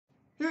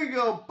Here you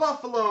go,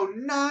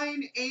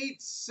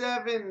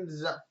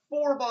 Buffalo987's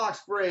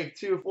 4-box break,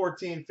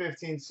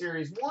 2/14/15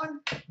 Series 1,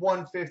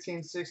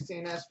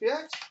 1/15/16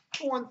 SPX,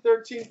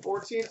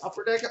 1/13/14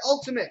 Upper Deck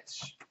Ultimate.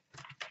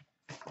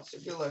 So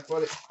good luck,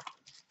 buddy.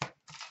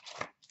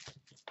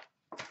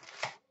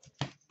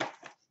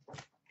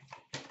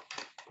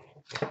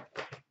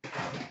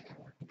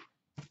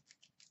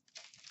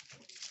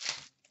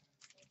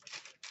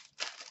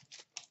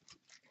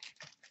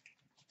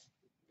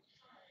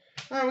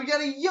 All right, we got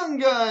a Young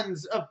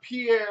Guns of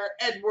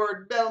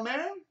Pierre-Edouard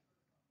Bellemare.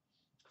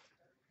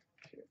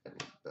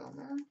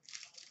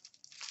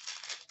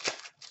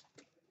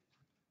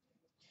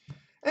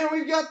 And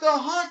we've got the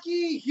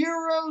Hockey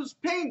Heroes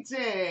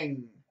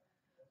painting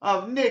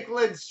of Nick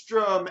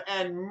Lidstrom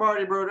and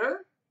Marty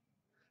Brodeur.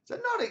 Is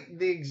that not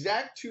the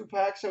exact 2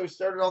 packs how we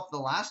started off the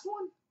last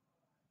one?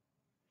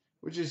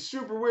 Which is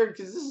super weird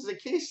because this is a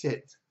case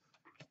hit.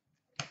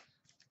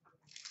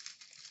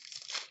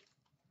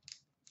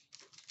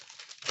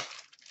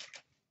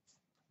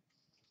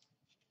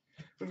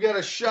 We've got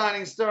a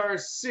Shining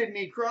Stars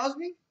Sidney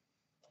Crosby.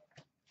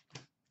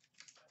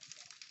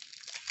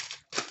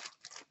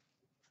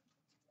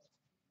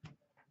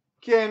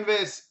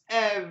 Canvas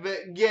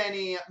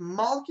Evgeny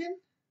Malkin.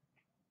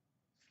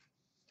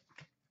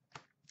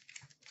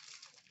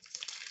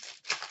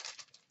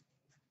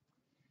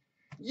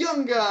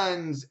 Young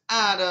Guns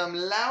Adam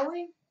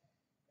Lowry.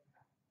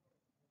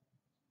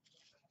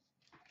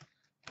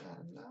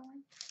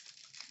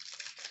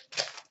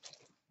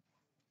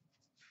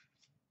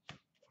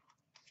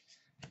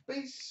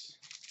 Base.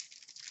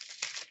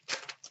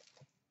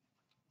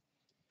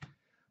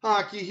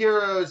 Hockey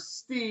Heroes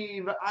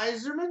Steve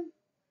Yzerman.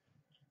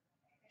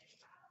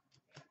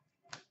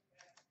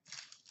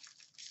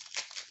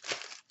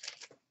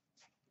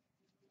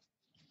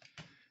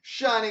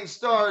 Shining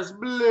Stars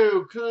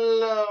Blue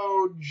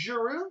Claude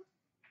Giroux.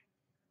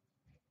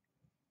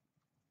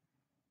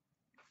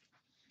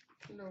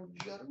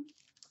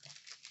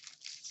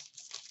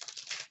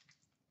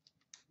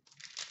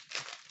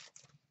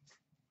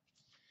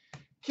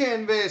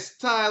 Canvas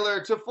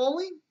Tyler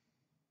Toffoli.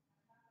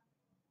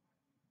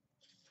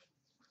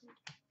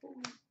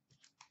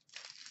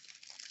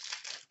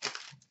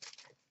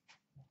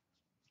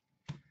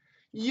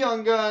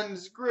 Young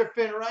Guns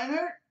Griffin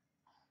Reinhardt.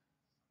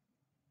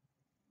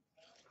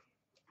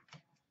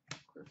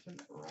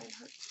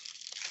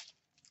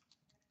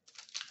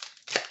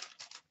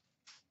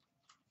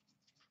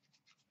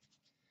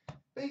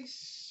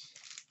 Base.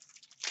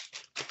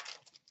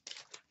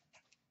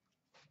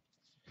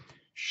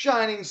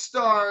 Shining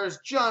Stars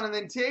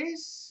Jonathan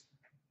Toews.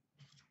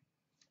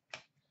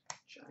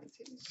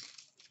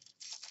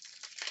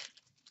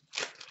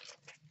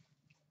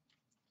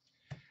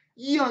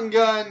 Young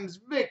Guns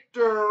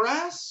Victor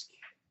Rask.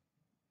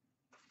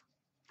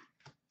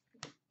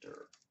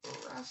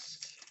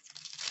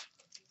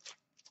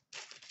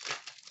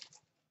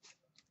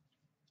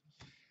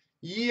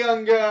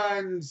 Young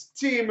Guns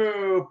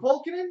Teemu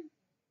Pulkkinen.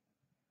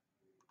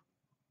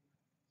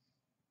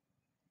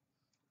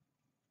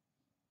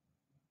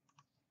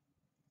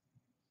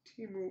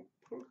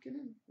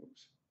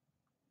 Oops.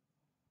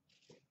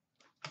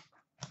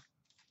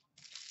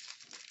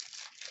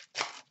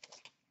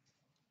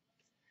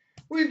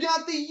 We've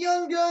got the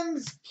Young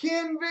Guns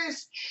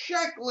Canvas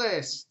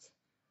Checklist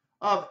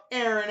of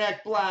Aaron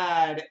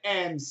Ekblad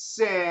and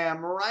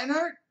Sam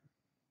Reinhart.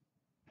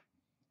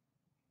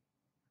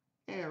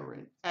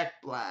 Aaron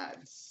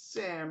Ekblad,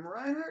 Sam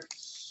Reinhart.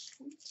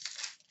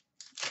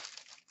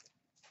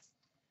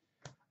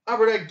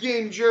 Upper Deck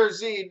Game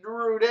Jersey,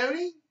 Drew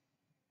Doughty.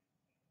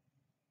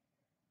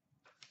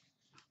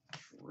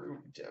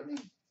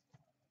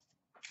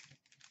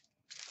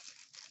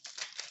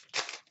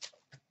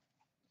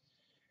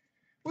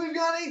 We've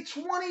got a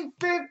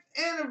 25th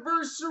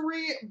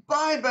anniversary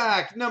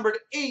buyback, numbered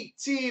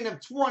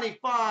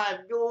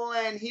 18/25,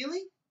 Glenn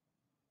Healy.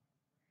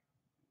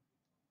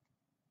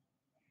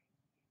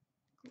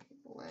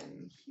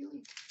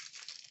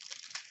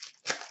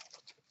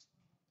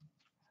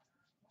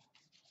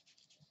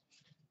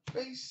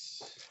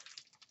 Base.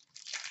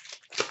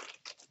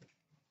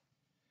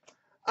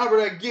 Upper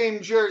Deck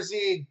Game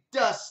Jersey,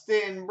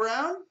 Dustin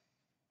Brown.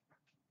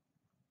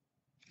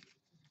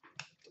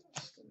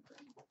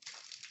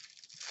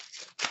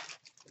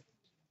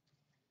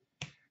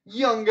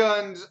 Young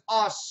Guns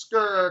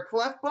Oscar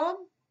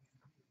Klefbom.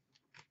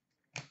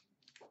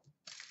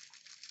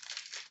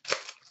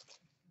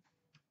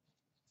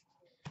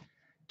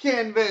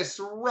 Canvas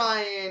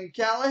Ryan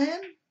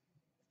Callahan.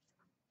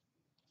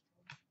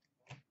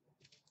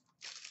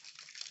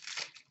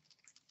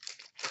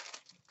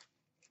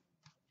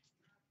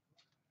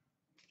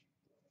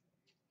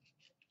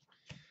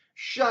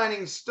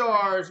 Shining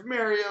Stars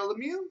Mario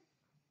Lemieux.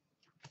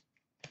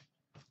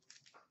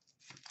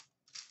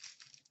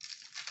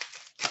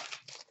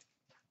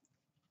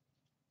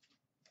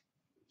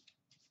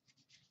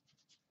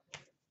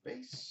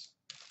 Base.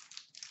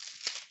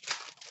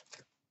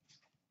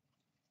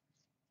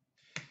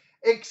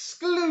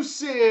 Exclusive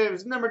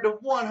Exclusives, number to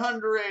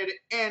 100,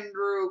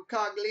 Andrew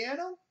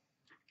Cogliano.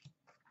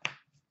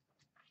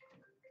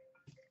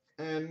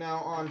 And now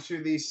on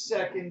to the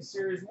second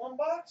Series 1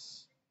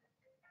 box.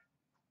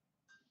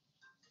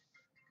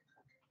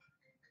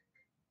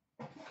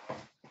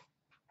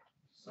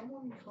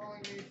 Someone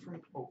calling me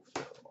from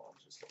Oakville. I'll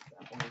just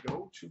let that one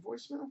go to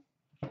voicemail.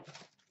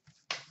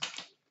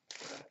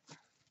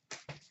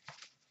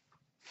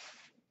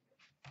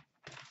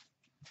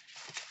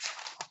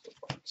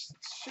 Box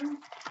 2.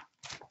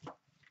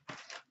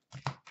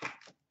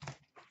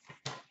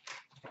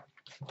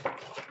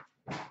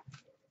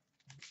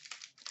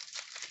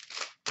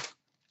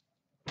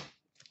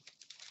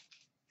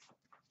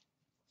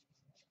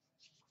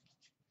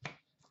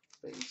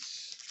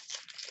 Base.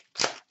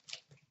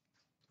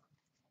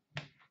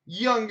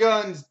 Young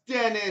Guns,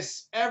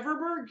 Dennis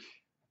Everberg.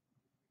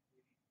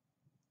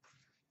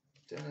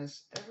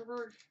 Dennis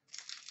Everberg.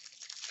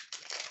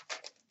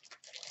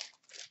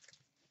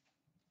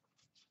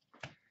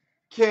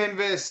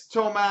 Canvas,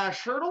 Tomas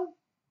Hertl.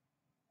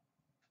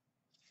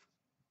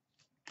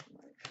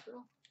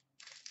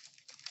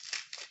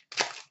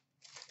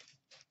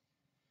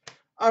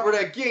 Upper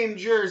Deck Game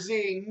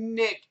Jersey,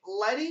 Nick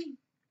Leddy.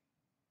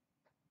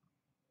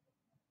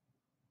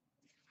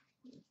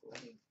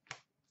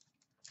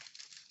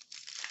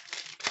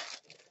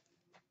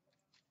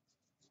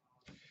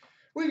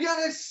 We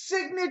got a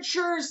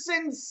Signature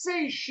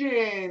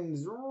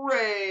Sensations,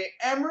 Ray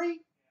Emery.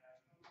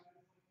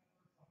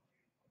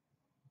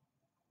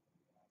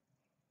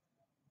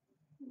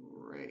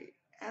 Ray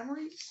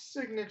Emery,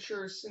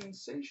 Signature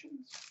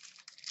Sensations.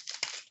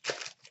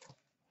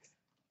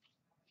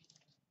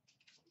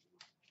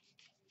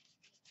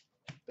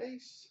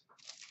 Base.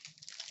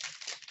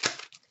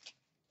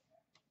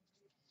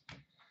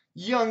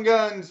 Young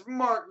Guns,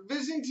 Mark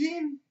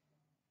Byzantine.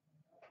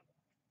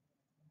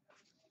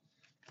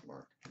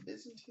 Mark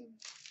Byzantine.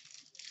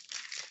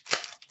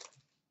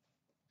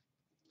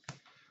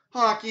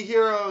 Hockey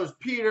Heroes,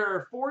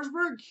 Peter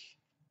Forsberg.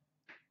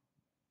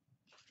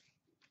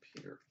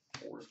 Peter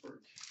Forsberg.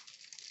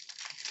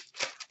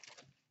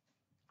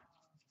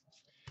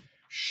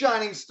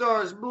 Shining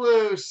Stars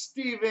Blue,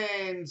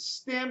 Steven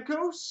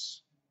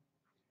Stamkos.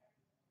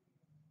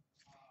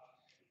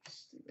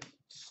 Steven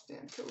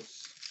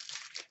Stamkos.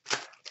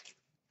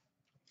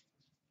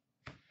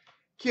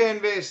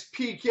 Canvas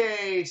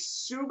PK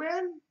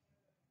Subban.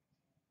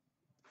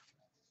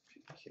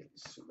 PK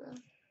Subban.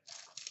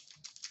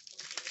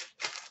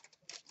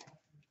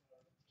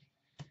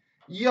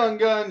 Young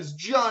Guns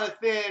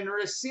Jonathan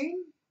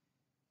Racine.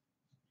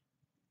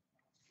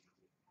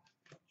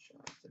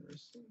 Jonathan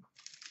Racine.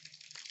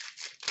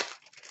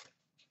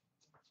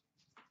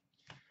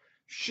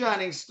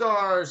 Shining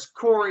Stars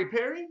Corey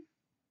Perry.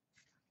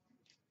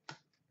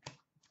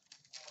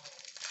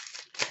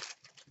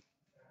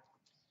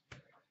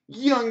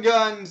 Young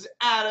Guns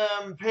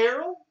Adam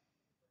Perel.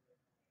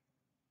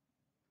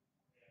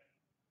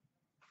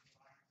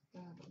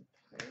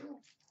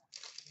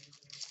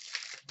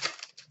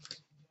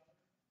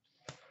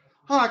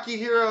 Hockey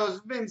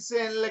Heroes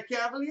Vincent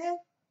Lecavalier.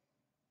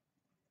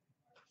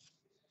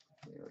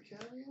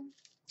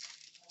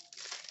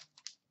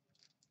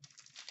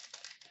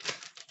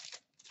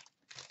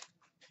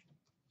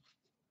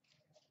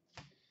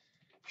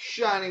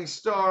 Shining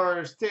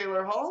Stars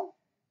Taylor Hall.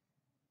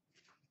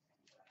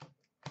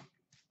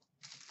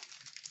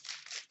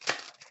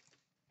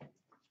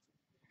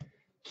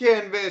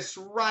 Canvas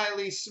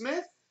Riley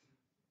Smith.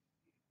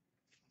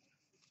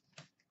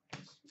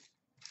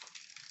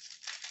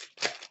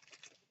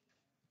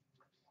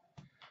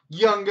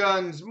 Young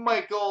Guns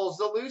Michael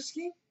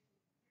Zalewski.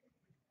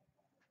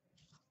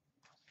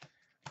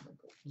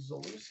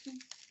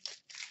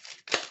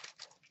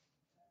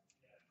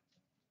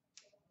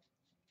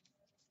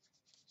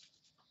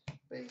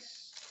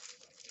 Base.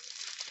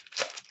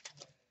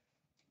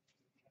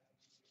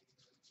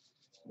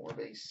 More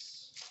base.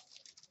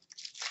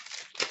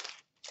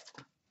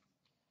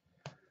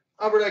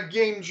 Upper Deck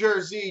Game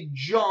Jersey,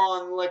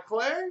 John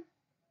Leclerc.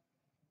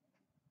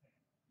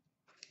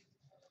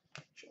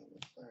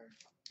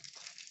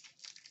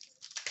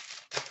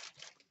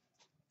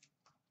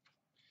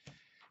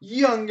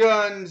 Young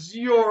Guns,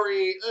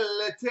 Yori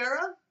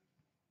Letera.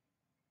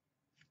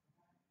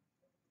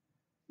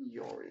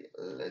 Yori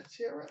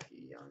Letera,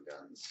 Young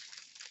Guns.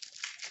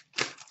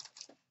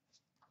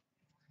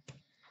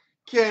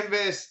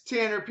 Canvas,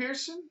 Tanner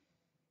Pearson.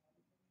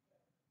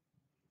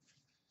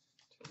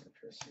 Tanner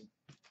Pearson.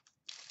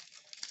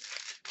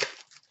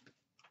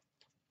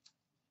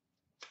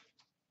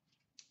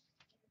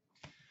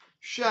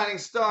 Shining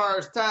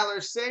Stars, Tyler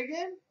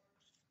Seguin.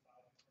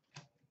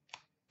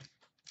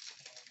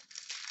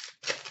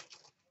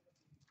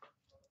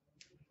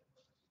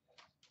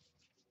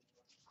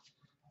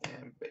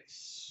 And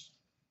base.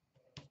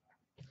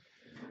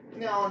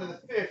 Now on to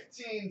the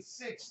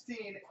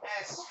 15-16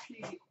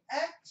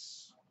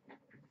 SPX.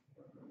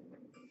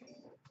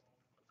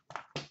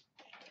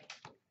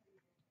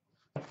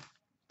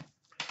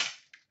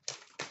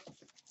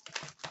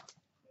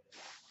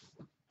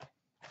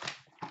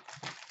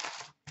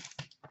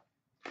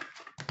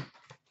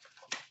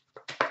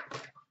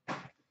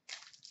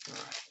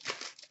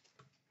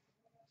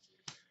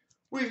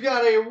 We've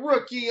got a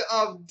rookie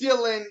of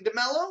Dylan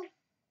DeMello.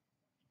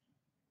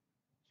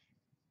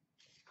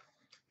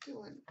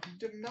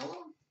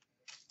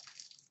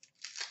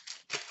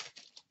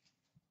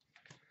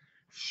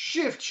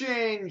 Shift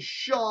change,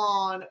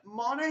 Sean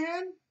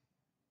Monahan.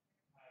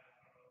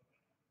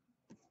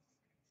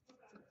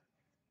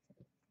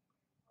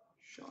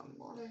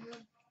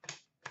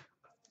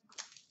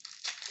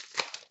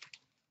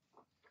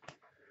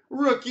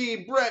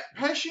 Rookie, Brett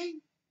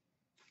Pesce.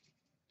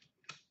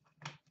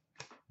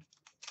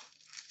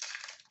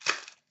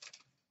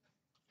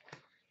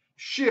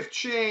 Shift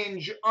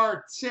change,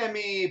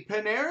 Artemi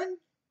Panarin.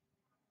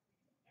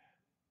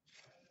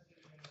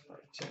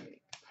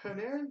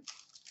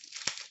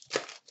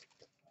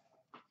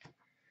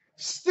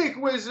 Stick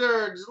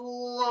Wizards,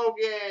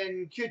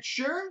 Logan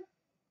Couture.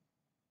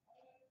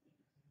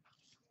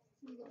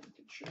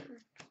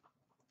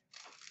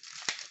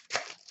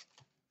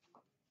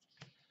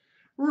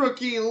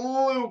 Rookie,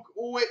 Luke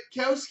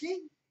Witkowski.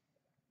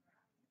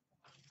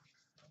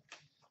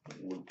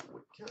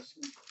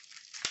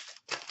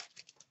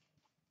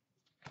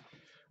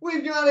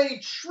 We've got a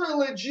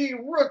Trilogy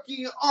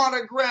rookie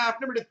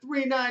autograph, number to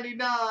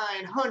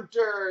 399,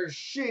 Hunter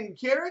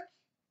Shinkaruk.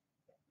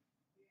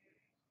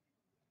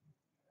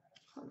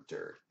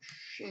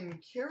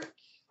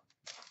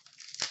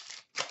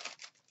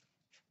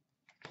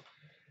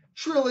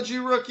 Trilogy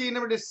rookie,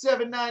 number to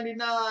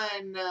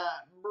 799,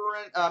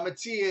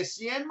 Matthias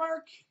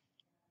Janmark.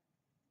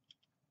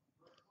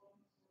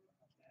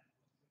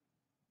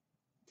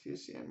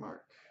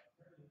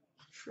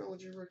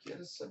 Trilogy rookie at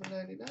a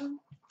 799.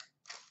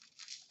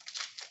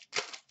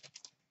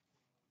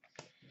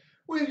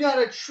 We've got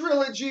a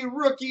Trilogy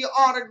rookie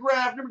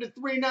autograph, number to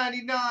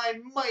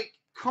 399, Mike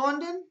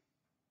Condon.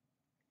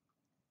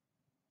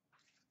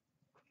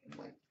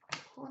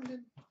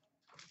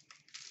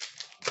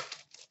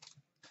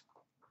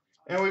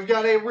 And we've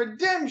got a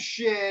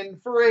redemption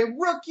for a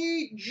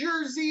rookie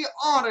jersey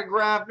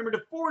autograph, number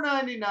to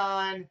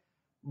 499,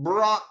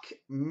 Brock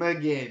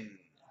McGinn.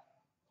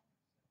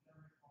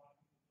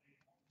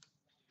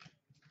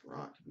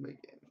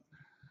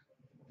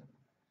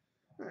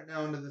 All right,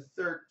 now into the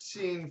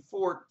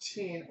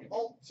 13-14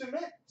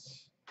 Ultimate.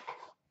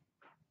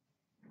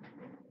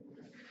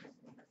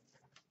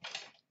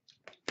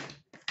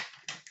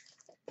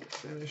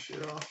 Finish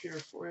it off here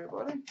for you,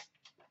 buddy.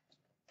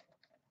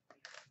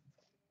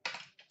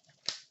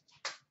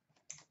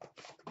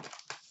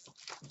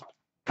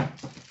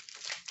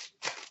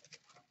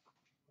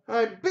 All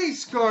right,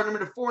 base card number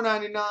to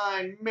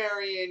 499,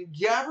 Marian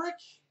Gaborik.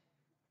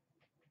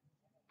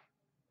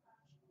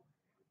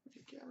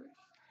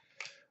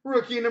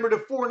 Rookie number to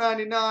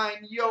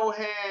 499,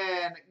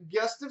 Johan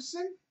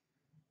Gustafsson.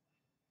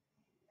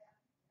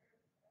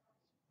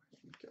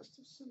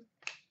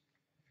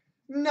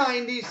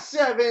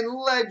 97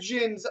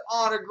 Legends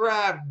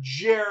autograph,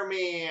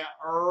 Jeremy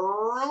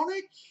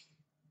Roenick.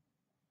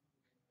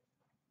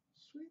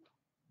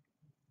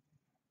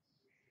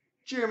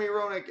 Jeremy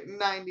Roenick,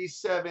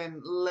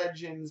 97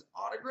 Legends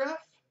autograph.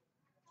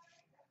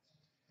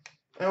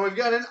 And we've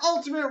got an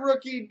Ultimate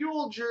Rookie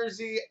dual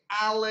jersey,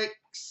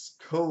 Alex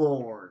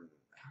Killorn.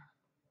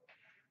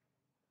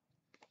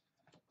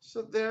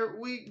 So there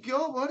we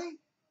go, buddy.